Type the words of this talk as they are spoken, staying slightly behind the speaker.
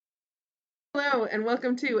Hello and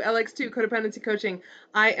welcome to LX2 Codependency Coaching.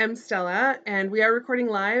 I am Stella and we are recording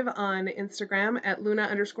live on Instagram at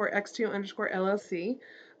Luna_X2_LLC.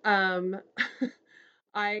 Um,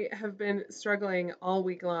 I have been struggling all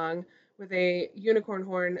week long with a unicorn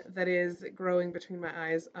horn that is growing between my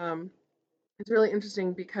eyes. It's really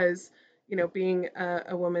interesting because, being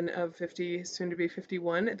a woman of 50, soon to be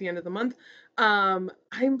 51 at the end of the month,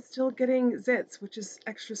 I'm still getting zits, which is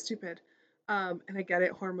extra stupid. And I get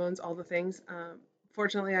it, hormones, all the things.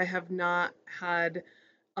 Fortunately, I have not had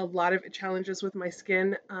a lot of challenges with my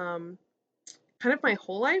skin kind of my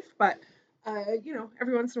whole life, but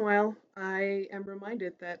every once in a while, I am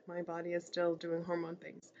reminded that my body is still doing hormone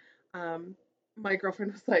things. Um, my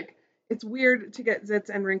girlfriend was like, "It's weird to get zits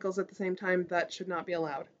and wrinkles at the same time. That should not be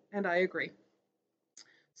allowed," and I agree.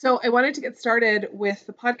 So I wanted to get started with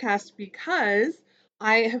the podcast because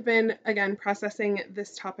I have been again processing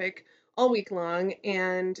this topic all week long,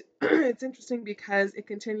 and it's interesting because it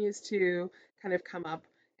continues to kind of come up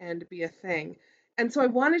and be a thing. And so I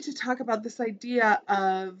wanted to talk about this idea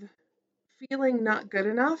of feeling not good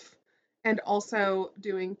enough and also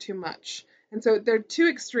doing too much. And so there are two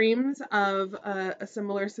extremes of a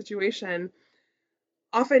similar situation.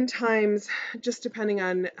 Oftentimes, just depending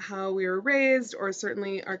on how we were raised or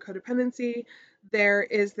certainly our codependency, there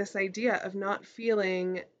is this idea of not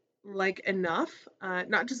feeling like enough,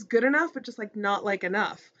 not just good enough, but just like not like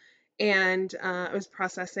enough. And I was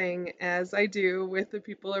processing as I do with the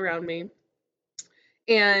people around me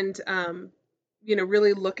and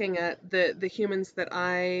really looking at the humans that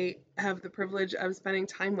I have the privilege of spending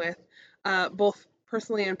time with, both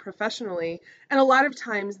personally and professionally. And a lot of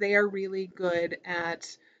times they are really good at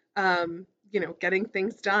getting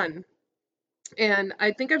things done. And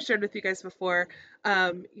I think I've shared with you guys before,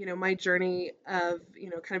 my journey of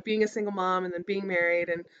kind of being a single mom and then being married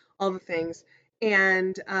and all the things.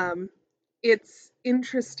 And it's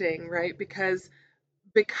interesting, right? Because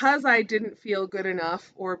I didn't feel good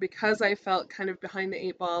enough, or because I felt kind of behind the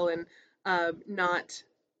eight ball and not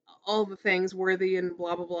all the things worthy and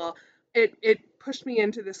blah blah blah, it pushed me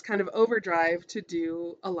into this kind of overdrive to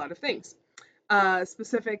do a lot of things,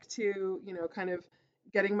 specific to kind of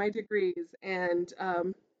getting my degrees and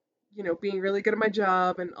being really good at my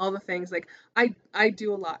job and all the things. Like I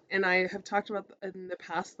do a lot, and I have talked about in the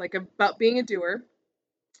past like about being a doer,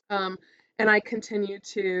 um, and I continue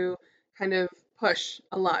to kind of push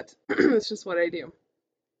a lot. It's just what I do.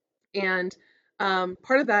 And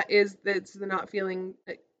part of that is that it's the not feeling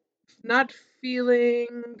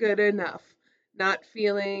good enough, not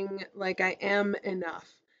feeling like I am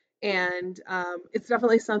enough. And it's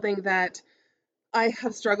definitely something that I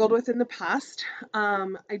have struggled with in the past.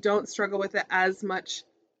 I don't struggle with it as much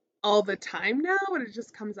all the time now, but it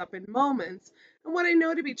just comes up in moments. And what I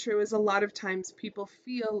know to be true is a lot of times people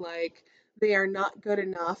feel like they are not good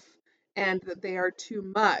enough and that they are too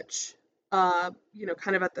much,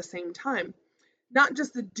 kind of at the same time. Not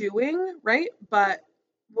just the doing, right? But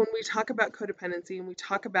when we talk about codependency and we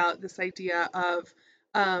talk about this idea of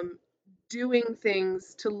um, doing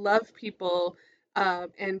things to love people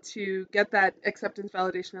and to get that acceptance,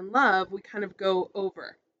 validation, and love, we kind of go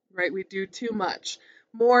over, right? We do too much,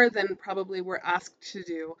 more than probably we're asked to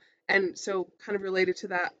do. And so, kind of related to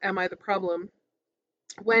that, am I the problem?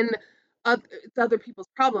 When it's other people's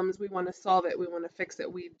problems, we want to solve it, we want to fix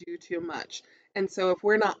it, we do too much. And so, if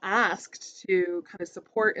we're not asked to kind of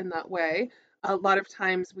support in that way, a lot of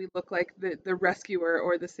times we look like the rescuer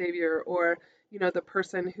or the savior or the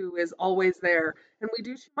person who is always there, and we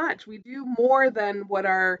do too much. We do more than what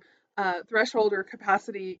our threshold or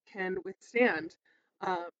capacity can withstand.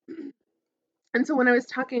 Uh, and so when I was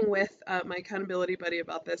talking with my accountability buddy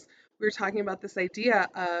about this, we were talking about this idea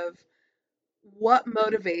of what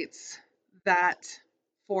motivates that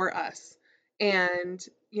for us. And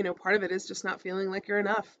part of it is just not feeling like you're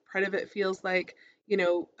enough. Part of it feels like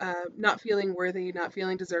not feeling worthy, not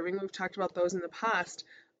feeling deserving. We've talked about those in the past.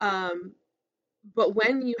 um, but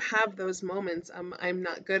when you have those moments, I'm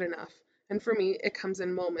not good enough, and for me it comes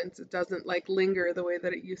in moments. It doesn't like linger the way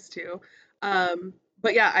that it used to.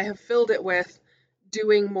 But yeah, I have filled it with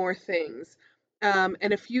doing more things. And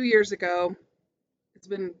a few years ago, it's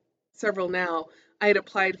been several now, I had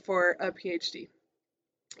applied for a PhD.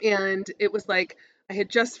 And it was like I had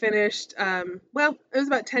just finished, well, it was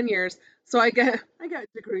about 10 years. So I got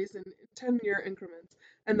degrees in 10-year increments.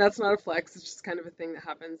 And that's not a flex, it's just kind of a thing that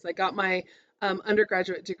happens. I got my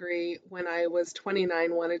undergraduate degree when I was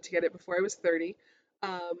 29, wanted to get it before I was 30.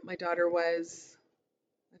 My daughter was,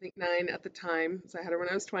 I think, 9 at the time, so I had her when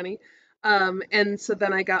I was 20. And so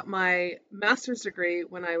then I got my master's degree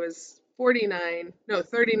when I was 49, no,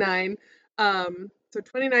 39. So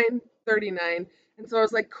 29, 39. And so I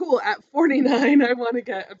was like, cool, at 49, I want to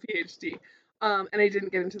get a PhD. And I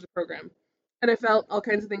didn't get into the program. And I felt all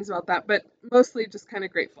kinds of things about that, but mostly just kind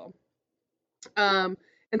of grateful. Um,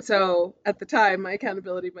 and so at the time, my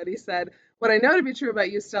accountability buddy said, what I know to be true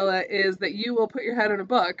about you, Stella, is that you will put your head in a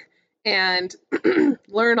book and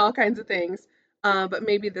learn all kinds of things, but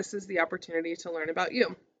maybe this is the opportunity to learn about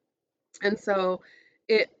you. And so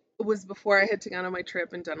it was before I had gone on my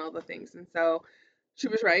trip and done all the things. And so she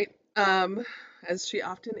was right, as she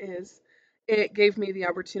often is. It gave me the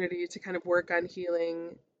opportunity to kind of work on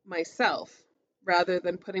healing myself rather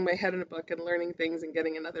than putting my head in a book and learning things and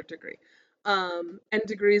getting another degree. And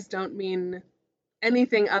degrees don't mean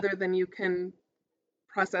anything other than you can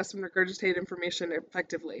process and regurgitate information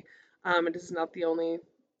effectively. It is not the only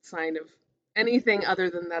sign of anything other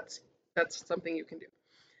than that's something you can do.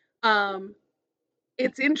 Um,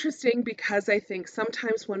 it's interesting because I think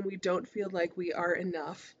sometimes when we don't feel like we are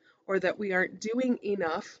enough or that we aren't doing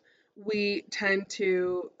enough, we tend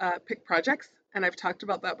to pick projects. And I've talked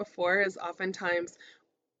about that before, is oftentimes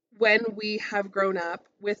when we have grown up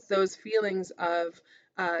with those feelings of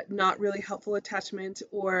not really helpful attachment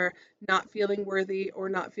or not feeling worthy or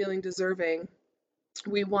not feeling deserving,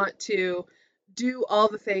 we want to do all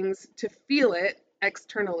the things to feel it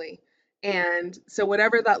externally. And so,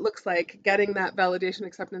 whatever that looks like, getting that validation,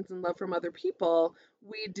 acceptance, and love from other people,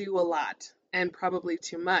 we do a lot and probably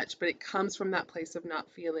too much, but it comes from that place of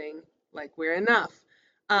not feeling like we're enough.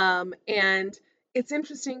 And it's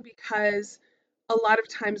interesting because a lot of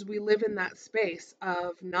times we live in that space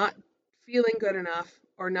of not feeling good enough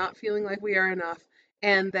or not feeling like we are enough,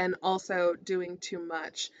 and then also doing too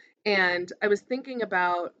much. And I was thinking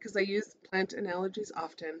about, because I use plant analogies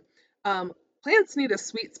often, um, plants need a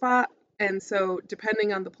sweet spot. And so,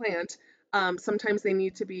 depending on the plant, sometimes they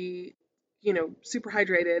need to be, super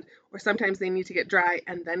hydrated, or sometimes they need to get dry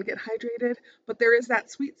and then get hydrated. But there is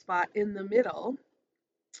that sweet spot in the middle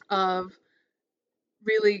of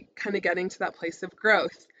really kind of getting to that place of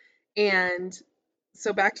growth. And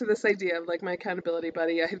so back to this idea of like my accountability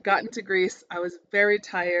buddy, I had gotten to Greece. I was very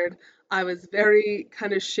tired. I was very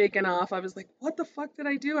kind of shaken off. I was like, what the fuck did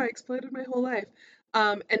I do? I exploited my whole life.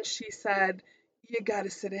 And she said, you got to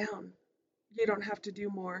sit down. You don't have to do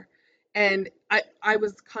more. And I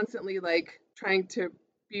was constantly like trying to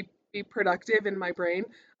be productive in my brain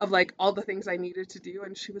of like all the things I needed to do.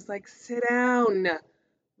 And she was like, sit down,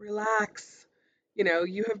 relax.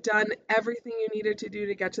 You have done everything you needed to do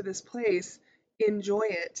to get to this place. Enjoy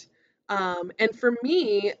it. And for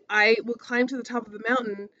me, I will climb to the top of the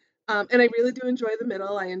mountain, and I really do enjoy the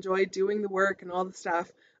middle. I enjoy doing the work and all the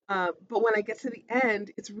stuff. But when I get to the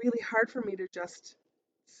end, it's really hard for me to just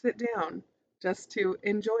sit down, just to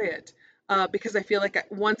enjoy it. Because I feel like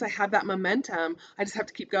once I have that momentum, I just have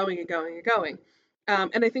to keep going and going and going.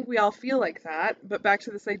 And I think we all feel like that. But back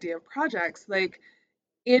to this idea of projects, like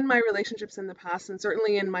in my relationships in the past, and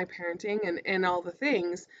certainly in my parenting and all the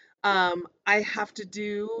things, I have to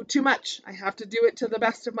do too much. I have to do it to the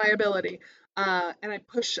best of my ability. And I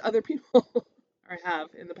push other people, or I have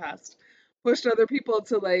in the past, pushed other people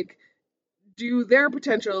to like do their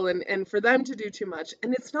potential and for them to do too much.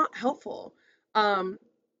 And it's not helpful. Um,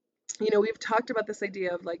 we've talked about this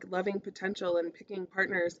idea of like loving potential and picking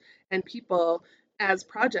partners and people as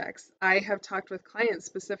projects. I have talked with clients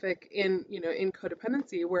specific in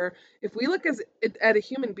codependency, where if we look at a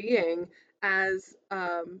human being as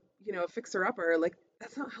a fixer upper, like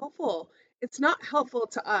that's not helpful. It's not helpful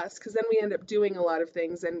to us because then we end up doing a lot of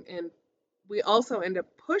things, and we also end up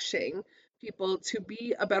pushing people to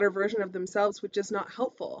be a better version of themselves, which is not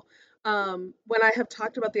helpful. When I have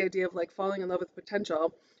talked about the idea of like falling in love with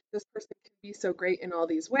potential, this person can be so great in all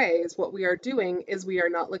these ways. What we are doing is we are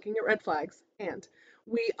not looking at red flags, and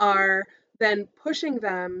we are then pushing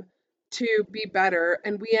them to be better,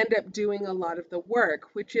 and we end up doing a lot of the work,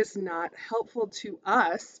 which is not helpful to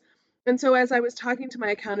us. And so, as I was talking to my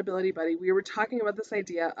accountability buddy, we were talking about this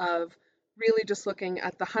idea of really just looking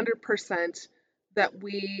at the 100% that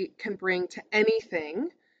we can bring to anything,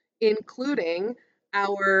 including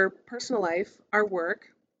our personal life, our work,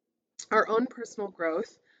 our own personal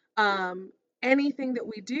growth, um, anything that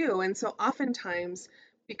we do. And so oftentimes,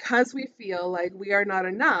 because we feel like we are not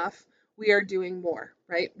enough, we are doing more,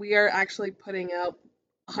 right? We are actually putting out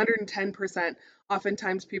 110%.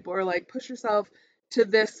 Oftentimes, people are like, push yourself to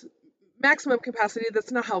this maximum capacity.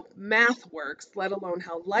 That's not how math works, let alone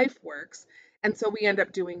how life works. And so we end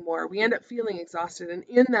up doing more. We end up feeling exhausted. And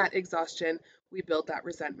in that exhaustion, we build that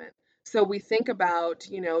resentment. So we think about,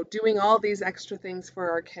 doing all these extra things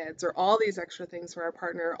for our kids, or all these extra things for our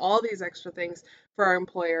partner, all these extra things for our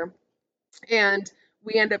employer. And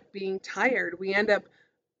we end up being tired. We end up,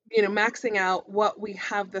 maxing out what we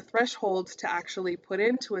have the threshold to actually put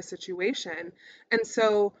into a situation. And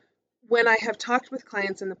so when I have talked with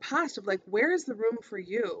clients in the past of like, where is the room for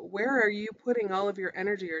you? Where are you putting all of your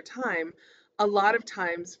energy or time? A lot of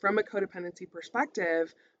times, from a codependency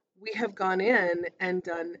perspective, we have gone in and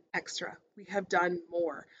done extra. We have done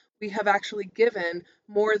more. We have actually given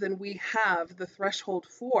more than we have the threshold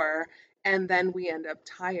for, and then we end up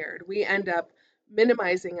tired. We end up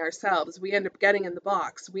minimizing ourselves. We end up getting in the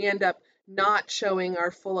box. We end up not showing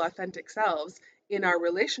our full authentic selves in our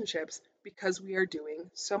relationships because we are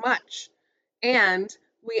doing so much. And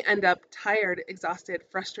we end up tired, exhausted,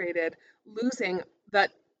 frustrated, losing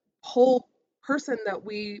that whole person that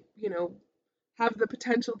we, have the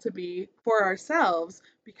potential to be for ourselves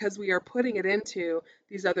because we are putting it into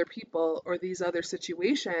these other people or these other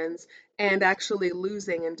situations and actually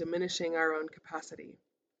losing and diminishing our own capacity.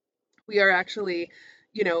 We are actually,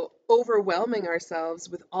 overwhelming ourselves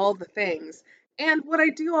with all the things. And what I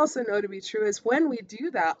do also know to be true is when we do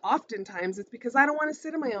that, oftentimes it's because I don't want to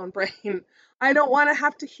sit in my own brain. I don't want to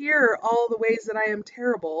have to hear all the ways that I am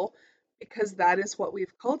terrible because that is what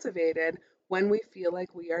we've cultivated when we feel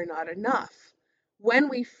like we are not enough. When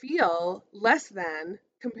we feel less than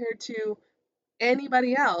compared to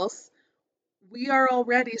anybody else, we are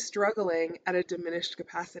already struggling at a diminished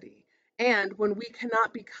capacity. And when we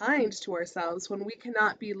cannot be kind to ourselves, when we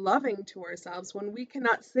cannot be loving to ourselves, when we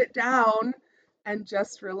cannot sit down and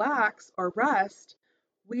just relax or rest,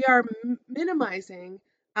 we are minimizing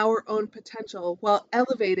our own potential while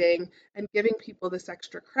elevating and giving people this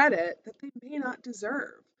extra credit that they may not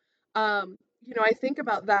deserve. I think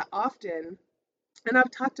about that often, and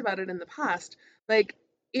I've talked about it in the past. Like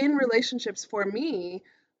in relationships for me,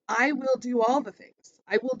 I will do all the things.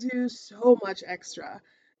 I will do so much extra.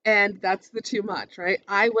 And that's the too much, right?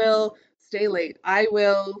 I will stay late. I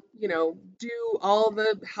will, do all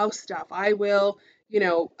the house stuff. I will,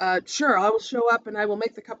 sure, I will show up and I will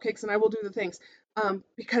make the cupcakes and I will do the things.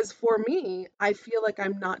 Because for me, I feel like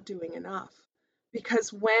I'm not doing enough.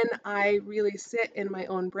 Because when I really sit in my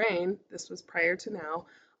own brain, this was prior to now,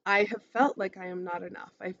 I have felt like I am not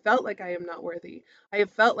enough. I felt like I am not worthy. I have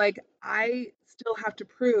felt like I still have to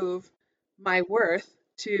prove my worth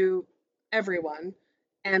to everyone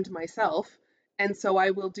and myself. And so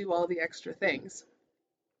I will do all the extra things.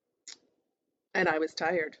 And I was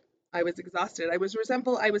tired. I was exhausted. I was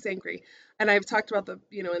resentful. I was angry. And I've talked about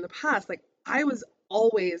in the past, like I was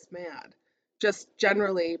always mad, just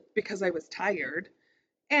generally because I was tired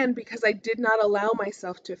and because I did not allow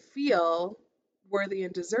myself to feel worthy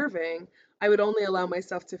and deserving. I would only allow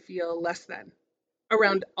myself to feel less than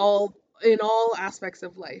around in all aspects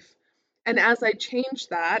of life. And as I change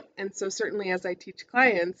that, and so certainly as I teach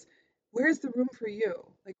clients, where's the room for you?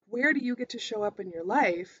 Like, where do you get to show up in your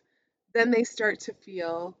life? Then they start to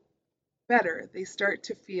feel better. They start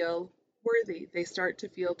to feel worthy. They start to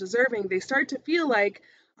feel deserving. They start to feel like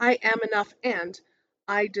I am enough and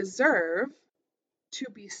I deserve to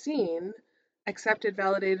be seen, accepted,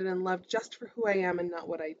 validated, and loved just for who I am and not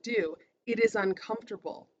what I do. It is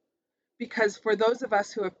uncomfortable because for those of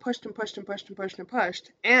us who have pushed and pushed and pushed and pushed and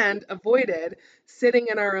pushed and avoided sitting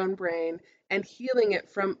in our own brain and healing it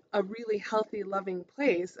from a really healthy, loving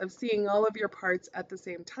place of seeing all of your parts at the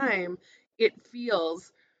same time, it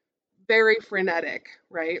feels very frenetic,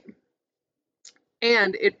 right?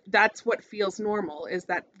 And that's what feels normal is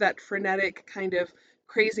that frenetic kind of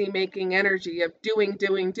crazy making energy of doing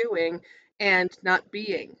and not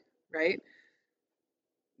being, right?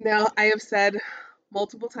 Now, I have said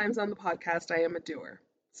multiple times on the podcast I am a doer.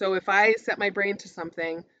 So if I set my brain to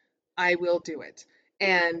something, I will do it.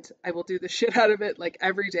 And I will do the shit out of it like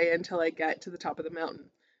every day until I get to the top of the mountain.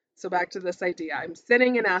 So back to this idea. I'm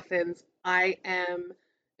sitting in Athens. I am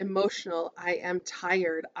emotional. I am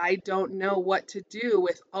tired. I don't know what to do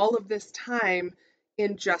with all of this time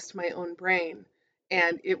in just my own brain.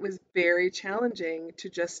 And it was very challenging to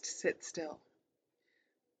just sit still.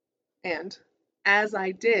 And as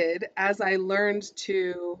I learned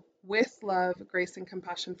to, with love, grace, and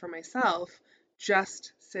compassion for myself,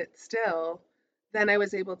 just sit still, then I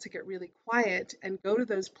was able to get really quiet and go to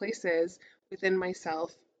those places within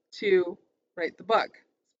myself to write the book,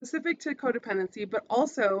 specific to codependency, but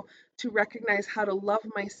also to recognize how to love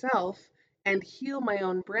myself and heal my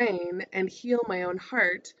own brain and heal my own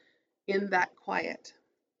heart in that quiet.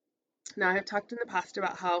 Now, I've talked in the past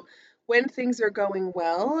about how when things are going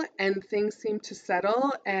well and things seem to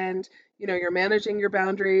settle and you're managing your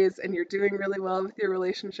boundaries and you're doing really well with your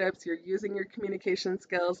relationships, you're using your communication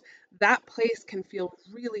skills, that place can feel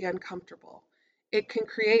really uncomfortable. it can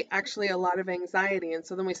create actually a lot of anxiety. And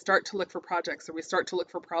so then we start to look for projects or we start to look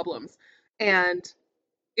for problems. And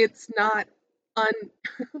it's not un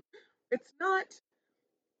it's not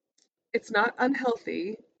it's not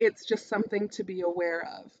unhealthy. It's just something to be aware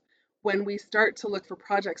of. When we start to look for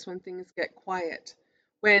projects when things get quiet,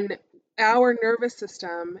 when our nervous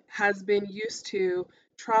system has been used to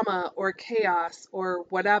trauma or chaos or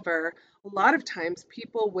whatever, a lot of times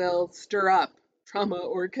people will stir up trauma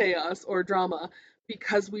or chaos or drama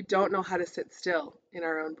because we don't know how to sit still in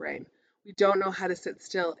our own brain. We don't know how to sit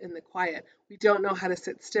still in the quiet. We don't know how to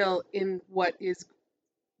sit still in what is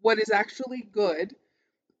actually good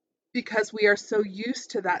because we are so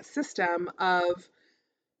used to that system of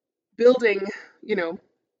building, you know,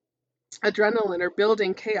 adrenaline or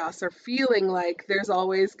building chaos or feeling like there's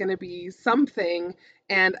always going to be something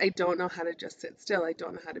and I don't know how to just sit still. I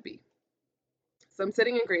don't know how to be. So I'm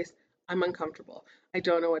sitting in grace. I'm uncomfortable. I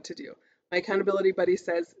don't know what to do. My accountability buddy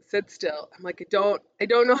says, sit still. I'm like, I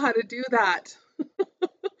don't know how to do that.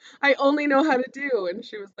 I only know how to do. And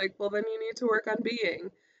she was like, well, then you need to work on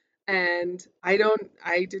being. And I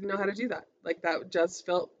didn't know how to do that. Like that just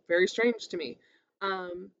felt very strange to me.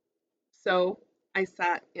 Um, so I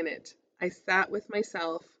sat in it. I sat with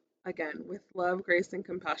myself again with love, grace, and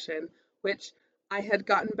compassion, which I had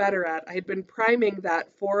gotten better at. I had been priming that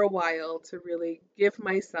for a while to really give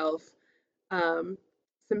myself um,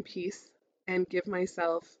 some peace and give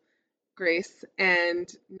myself grace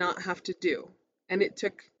and not have to do. And it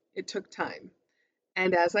took time.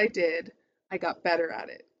 And as I did, I got better at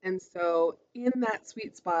it. And so, in that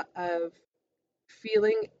sweet spot of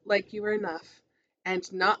feeling like you are enough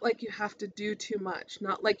and not like you have to do too much,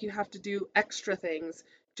 not like you have to do extra things,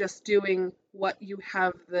 just doing what you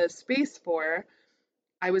have the space for,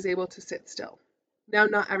 I was able to sit still. Now,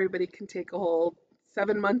 not everybody can take a whole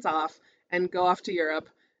 7 months off and go off to Europe.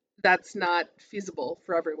 That's not feasible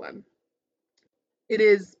for everyone. It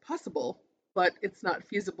is possible, but it's not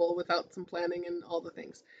feasible without some planning and all the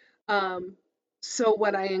things. Um, so,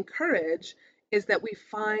 what I encourage is that we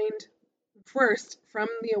find first from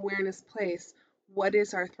the awareness place what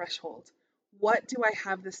is our threshold? What do I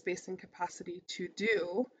have the space and capacity to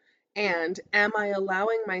do? And am I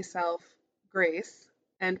allowing myself grace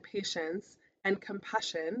and patience and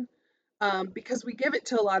compassion because we give it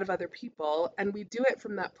to a lot of other people and we do it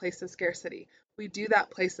from that place of scarcity. We do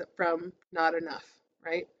that place from not enough,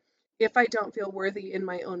 right? If I don't feel worthy in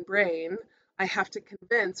my own brain, I have to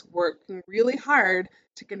working really hard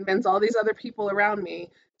to convince all these other people around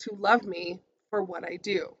me to love me for what I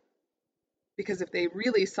do. Because if they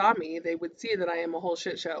really saw me, they would see that I am a whole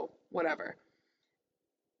shit show, whatever.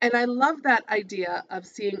 And I love that idea of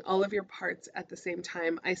seeing all of your parts at the same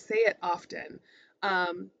time. I say it often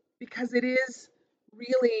because it is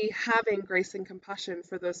really having grace and compassion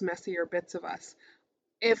for those messier bits of us.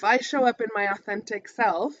 If I show up in my authentic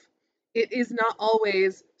self, it is not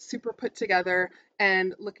always super put together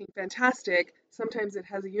and looking fantastic. Sometimes it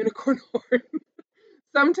has a unicorn horn.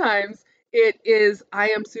 Sometimes it is, I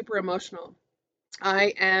am super emotional.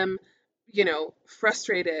 I am,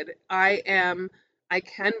 frustrated. I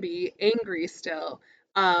can be angry still.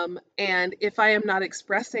 And if I am not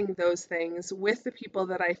expressing those things with the people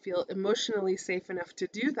that I feel emotionally safe enough to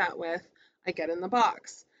do that with, I get in the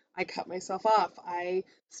box. I cut myself off. I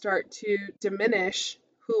start to diminish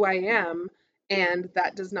who I am, and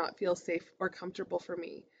that does not feel safe or comfortable for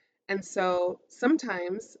me. And so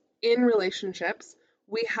sometimes in relationships,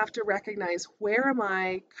 we have to recognize where am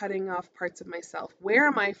I cutting off parts of myself? Where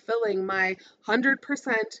am I filling my 100%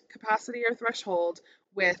 capacity or threshold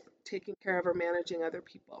with taking care of or managing other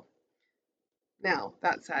people? Now,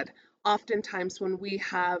 that said, oftentimes when we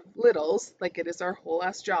have littles, like it is our whole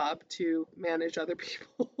ass job to manage other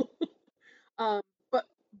people, um, but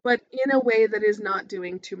but in a way that is not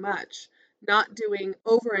doing too much, not doing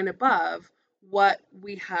over and above what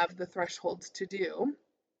we have the thresholds to do,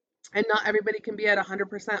 and not everybody can be at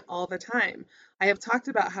 100% all the time. I have talked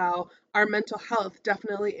about how our mental health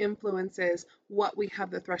definitely influences what we have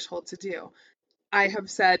the threshold to do. I have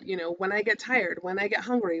said, when I get tired, when I get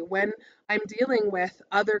hungry, when I'm dealing with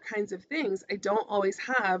other kinds of things, I don't always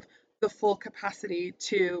have the full capacity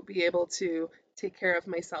to be able to take care of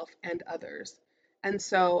myself and others. And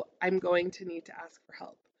so I'm going to need to ask for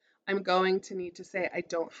help. I'm going to need to say, I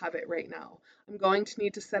don't have it right now. I'm going to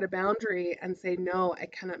need to set a boundary and say, no, I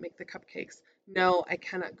cannot make the cupcakes. No, I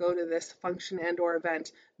cannot go to this function and or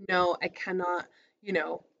event. No, I cannot,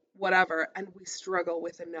 whatever. And we struggle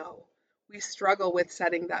with a no. We struggle with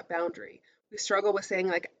setting that boundary. We struggle with saying,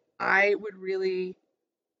 like, I would really,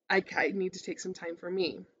 I need to take some time for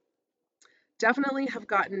me. Definitely have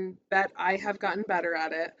gotten I have gotten better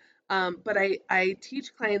at it. But I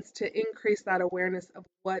teach clients to increase that awareness of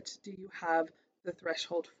what do you have the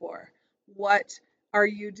threshold for? What are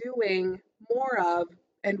you doing more of,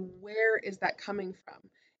 and where is that coming from?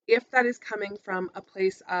 If that is coming from a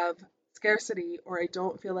place of scarcity, or I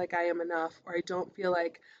don't feel like I am enough, or I don't feel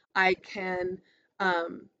like I can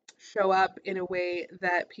um, show up in a way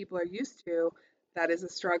that people are used to, that is a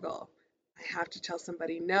struggle. I have to tell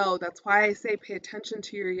somebody no. That's why I say pay attention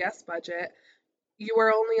to your yes budget. You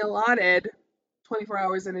are only allotted 24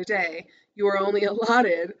 hours in a day. You are only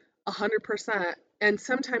allotted 100%. And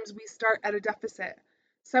sometimes we start at a deficit.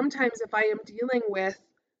 Sometimes, if I am dealing with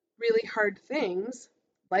really hard things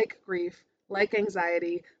like grief, like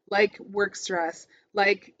anxiety, like work stress,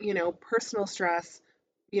 like, personal stress,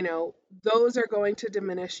 those are going to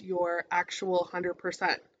diminish your actual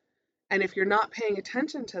 100%. And if you're not paying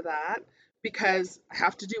attention to that, because I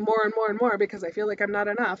have to do more and more and more because I feel like I'm not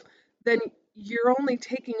enough, then you're only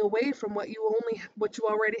taking away from what you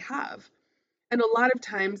already have. And a lot of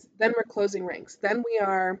times, then we're closing ranks. Then we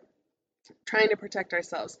are trying to protect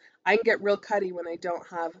ourselves. I can get real cutty when I don't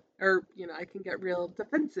have, or I can get real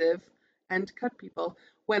defensive and cut people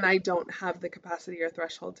when I don't have the capacity or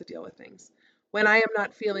threshold to deal with things. When I am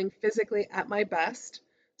not feeling physically at my best,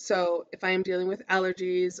 so if I am dealing with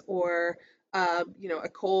allergies or a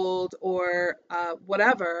cold or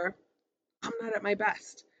whatever, I'm not at my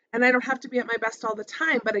best. And I don't have to be at my best all the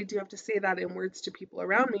time, but I do have to say that in words to people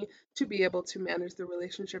around me to be able to manage the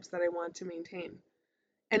relationships that I want to maintain.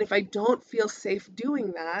 And if I don't feel safe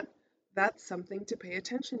doing that, that's something to pay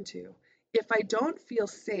attention to. If I don't feel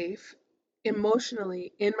safe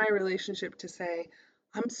emotionally in my relationship to say,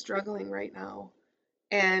 I'm struggling right now,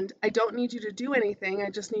 and I don't need you to do anything, I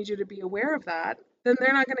just need you to be aware of that, then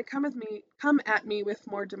they're not going to come at me with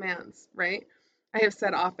more demands, right? I have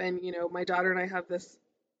said often, my daughter and I have this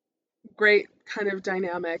great kind of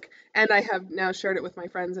dynamic, and I have now shared it with my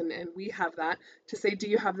friends, and we have that to say, do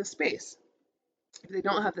you have the space? If they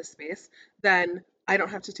don't have the space, then I don't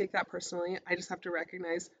have to take that personally. I just have to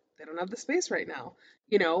recognize they don't have the space right now,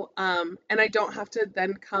 and I don't have to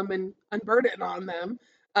then come and unburden on them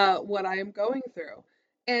what I am going through.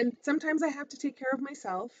 And sometimes I have to take care of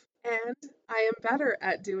myself, and I am better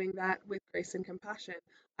at doing that with grace and compassion.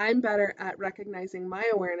 I'm better at recognizing my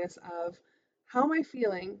awareness of how am I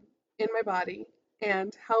feeling in my body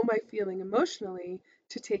and how am I feeling emotionally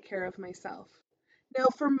to take care of myself. Now,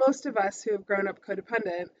 for most of us who have grown up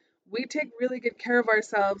codependent, we take really good care of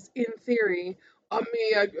ourselves in theory.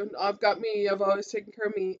 Me, I've got me, I've always taken care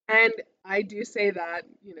of me. And I do say that,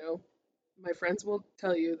 my friends will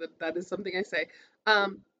tell you that that is something I say.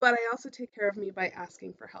 But I also take care of me by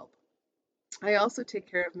asking for help. I also take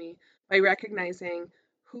care of me by recognizing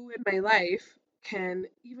who in my life can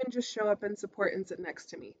even just show up and support and sit next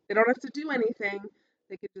to me. They don't have to do anything,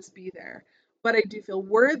 they could just be there. But I do feel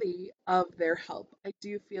worthy of their help. I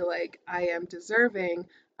do feel like I am deserving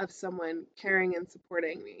of someone caring and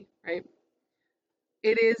supporting me, right?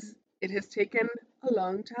 It has taken a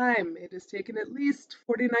long time. It has taken at least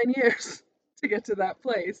 49 years to get to that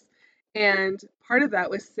place. And part of that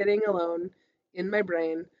was sitting alone in my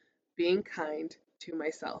brain, being kind to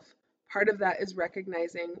myself. Part of that is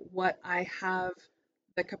recognizing what I have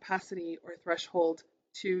the capacity or threshold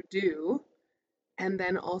to do, and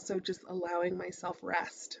then also just allowing myself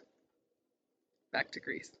rest. Back to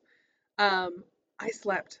Greece. Um, I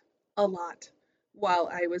slept a lot while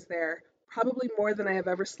I was there, probably more than I have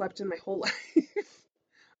ever slept in my whole life,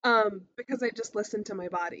 because I just listened to my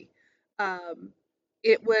body. Um,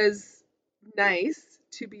 it was nice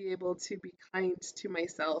to be able to be kind to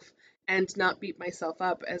myself and not beat myself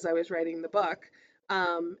up as I was writing the book.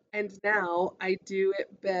 And now I do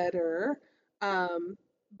it better,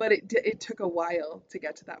 but it took a while to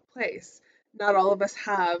get to that place. Not all of us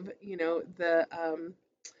have, the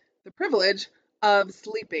privilege of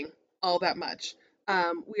sleeping all that much.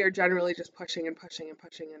 We are generally just pushing and pushing and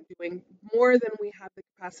pushing and doing more than we have the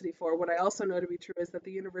capacity for. What I also know to be true is that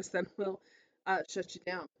the universe then will shut you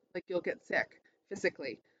down. Like you'll get sick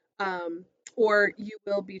physically, um, or you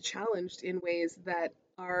will be challenged in ways that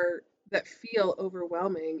feel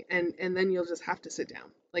overwhelming, and then you'll just have to sit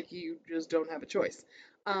down. Like you just don't have a choice.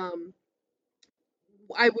 Um,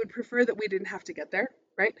 I would prefer that we didn't have to get there,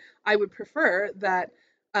 right? I would prefer that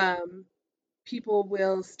um, people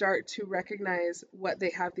will start to recognize what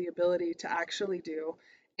they have the ability to actually do.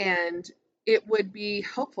 And it would be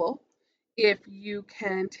helpful if you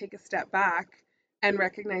can take a step back and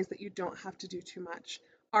recognize that you don't have to do too much.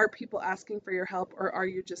 Are people asking for your help, or are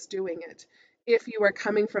you just doing it? If you are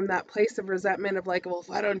coming from that place of resentment of like, well,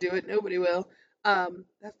 if I don't do it, nobody will,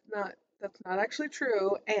 that's not actually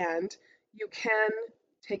true. And you can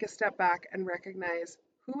take a step back and recognize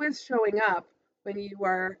who is showing up when you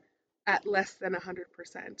are at less than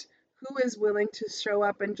 100%. Who is willing to show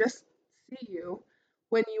up and just see you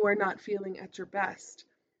when you are not feeling at your best?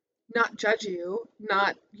 Not judge you,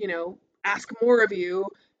 not, ask more of you,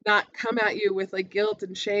 not come at you with like guilt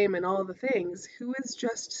and shame and all the things. Who is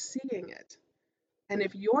just seeing it? And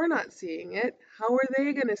if you're not seeing it, how are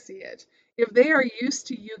they going to see it? If they are used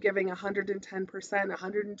to you giving 110%,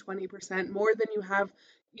 120% more than you have,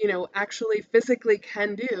 actually physically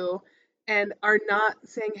can do, and are not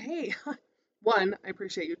saying, hey, one, I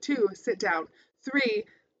appreciate you. Two, sit down. Three,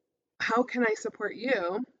 how can I support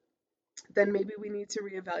you? Then maybe we need to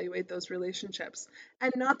reevaluate those relationships.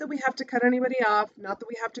 And not that we have to cut anybody off, not that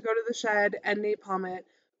we have to go to the shed and napalm it,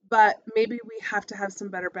 but maybe we have to have some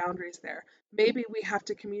better boundaries there. Maybe we have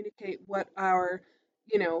to communicate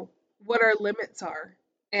you know, what our limits are.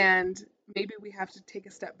 And maybe we have to take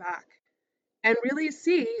a step back and really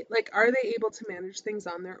see, like, are they able to manage things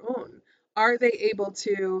on their own? Are they able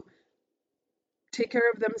to take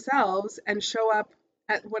care of themselves and show up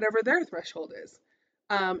at whatever their threshold is?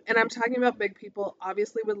 And I'm talking about big people.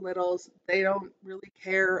 Obviously, with littles, they don't really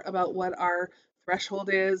care about what our threshold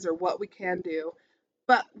is or what we can do.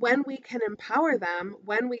 But when we can empower them,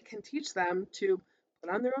 when we can teach them to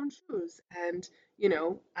put on their own shoes and,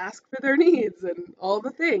 ask for their needs and all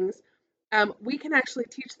the things, we can actually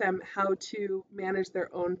teach them how to manage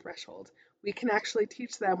their own threshold. We can actually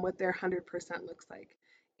teach them what their 100% looks like.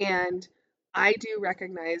 And I do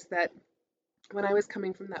recognize that when I was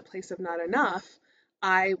coming from that place of not enough,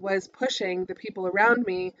 I was pushing the people around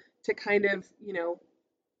me to kind of,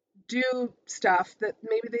 do stuff that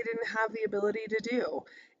maybe they didn't have the ability to do.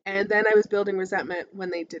 And then I was building resentment when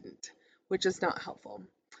they didn't, which is not helpful.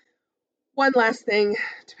 One last thing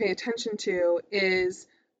to pay attention to is,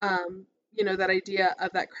 that idea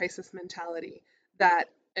of that crisis mentality that,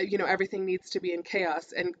 everything needs to be in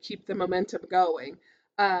chaos and keep the momentum going.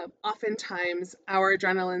 Oftentimes, our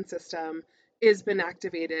adrenaline system is been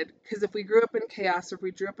activated because if we grew up in chaos, or if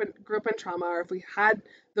we grew up in trauma, or if we had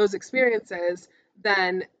those experiences,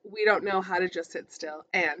 then we don't know how to just sit still,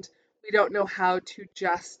 and we don't know how to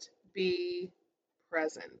just be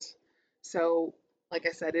present. So, like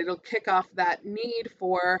I said, it'll kick off that need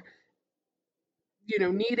for,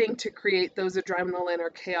 needing to create those adrenaline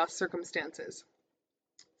or chaos circumstances.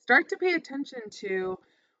 Start to pay attention to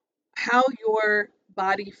how your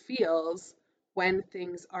body feels when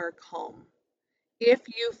things are calm. If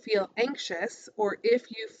you feel anxious, or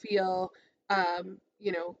if you feel,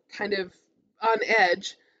 kind of on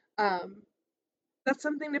edge, um, that's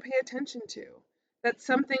something to pay attention to. That's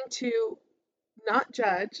something to not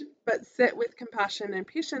judge, but sit with compassion and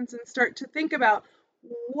patience and start to think about,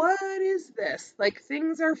 what is this? Like,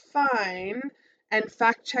 things are fine, and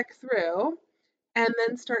fact check through, and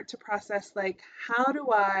then start to process, like, how do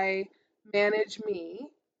I manage me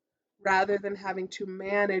rather than having to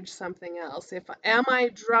manage something else? If am I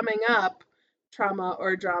drumming up trauma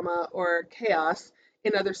or drama or chaos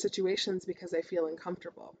in other situations because I feel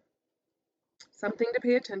uncomfortable? Something to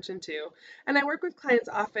pay attention to. And I work with clients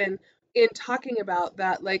often in talking about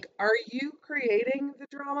that, like, are you creating the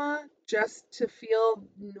drama just to feel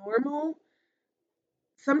normal?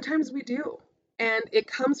 Sometimes we do. And it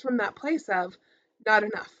comes from that place of not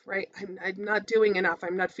enough, right? I'm not doing enough.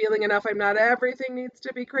 I'm not feeling enough. I'm not, everything needs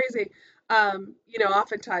to be crazy.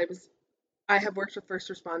 Oftentimes I have worked with first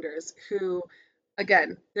responders who,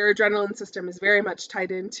 again, their adrenaline system is very much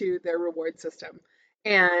tied into their reward system.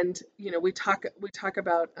 And, we talk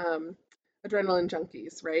about adrenaline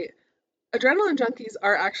junkies, right? Adrenaline junkies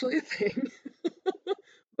are actually a thing,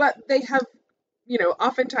 but they have,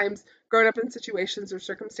 oftentimes grown up in situations or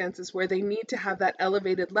circumstances where they need to have that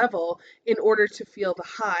elevated level in order to feel the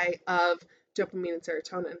high of dopamine and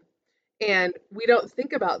serotonin. And we don't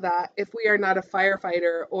think about that if we are not a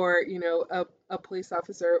firefighter, or, a police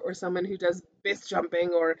officer, or someone who does base jumping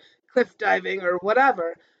or cliff diving or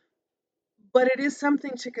whatever. But it is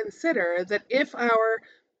something to consider that if our,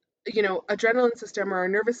 adrenaline system or our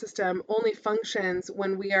nervous system only functions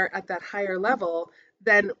when we are at that higher level,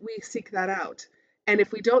 then we seek that out. And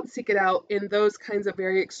if we don't seek it out in those kinds of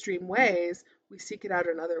very extreme ways, we seek it out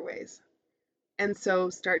in other ways. And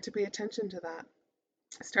so start to pay attention to that.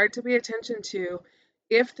 Start to pay attention to,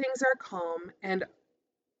 if things are calm and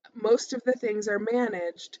most of the things are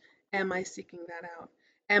managed, am I seeking that out?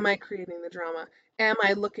 Am I creating the drama? Am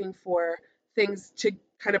I looking for things to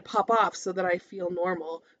kind of pop off so that I feel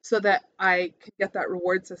normal, so that I can get that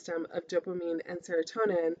reward system of dopamine and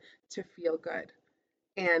serotonin to feel good?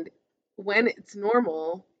 And when it's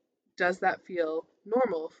normal, does that feel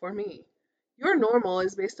normal for me? Your normal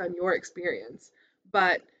is based on your experience,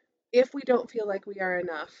 But if we don't feel like we are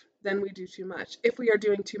enough, then we do too much. If we are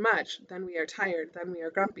doing too much, then we are tired, then we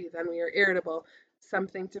are grumpy, then we are irritable.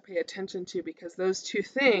 Something to pay attention to, because those two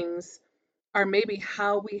things are maybe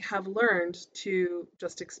how we have learned to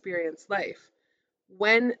just experience life.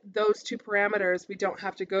 When those two parameters, we don't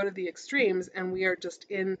have to go to the extremes and we are just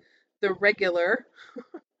in the regular,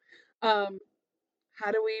 um,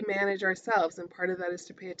 how do we manage ourselves? And part of that is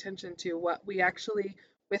to pay attention to what we actually,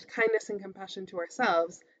 with kindness and compassion to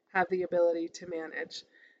ourselves, have the ability to manage.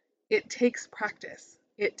 It takes practice,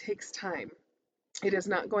 it takes time. It is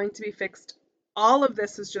not going to be fixed. All of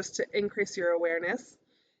this is just to increase your awareness.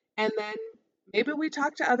 And then maybe we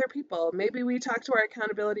talk to other people. Maybe we talk to our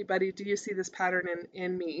accountability buddy. Do you see this pattern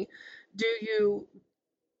in me? Do you,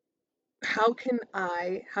 how can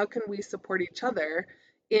we support each other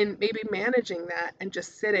in maybe managing that and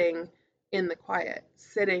just sitting in the quiet,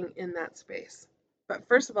 sitting in that space? But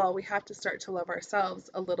first of all, we have to start to love ourselves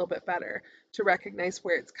a little bit better, to recognize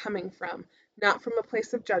where it's coming from, not from a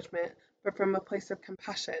place of judgment, but from a place of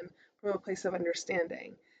compassion, from a place of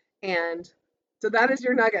understanding. And so that is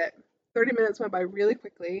your nugget. 30 minutes went by really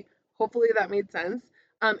quickly. Hopefully that made sense.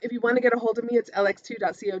 If you want to get a hold of me, it's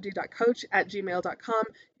lx2.cod.coach@gmail.com.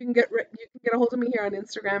 You can get a hold of me here on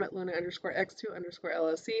Instagram at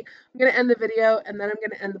Luna_x2_LLC. I'm going to end the video and then I'm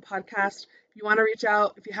going to end the podcast. If you want to reach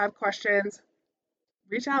out, if you have questions,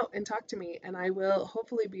 reach out and talk to me, and I will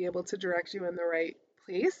hopefully be able to direct you in the right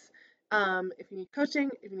place. If you need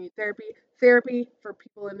coaching, if you need therapy for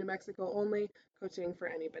people in New Mexico only, coaching for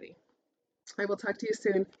anybody. I will talk to you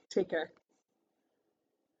soon. Take care.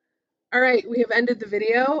 All right, we have ended the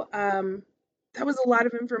video. That was a lot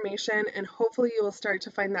of information, and hopefully you will start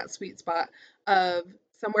to find that sweet spot of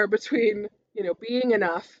somewhere between, being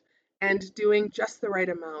enough and doing just the right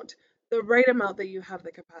amount that you have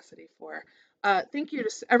the capacity for. Thank you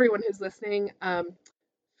to everyone who's listening.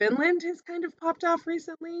 Finland has kind of popped off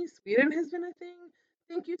recently. Sweden has been a thing.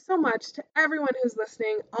 Thank you so much to everyone who's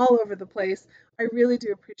listening all over the place. I really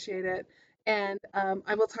do appreciate it. And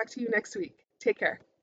I will talk to you next week. Take care.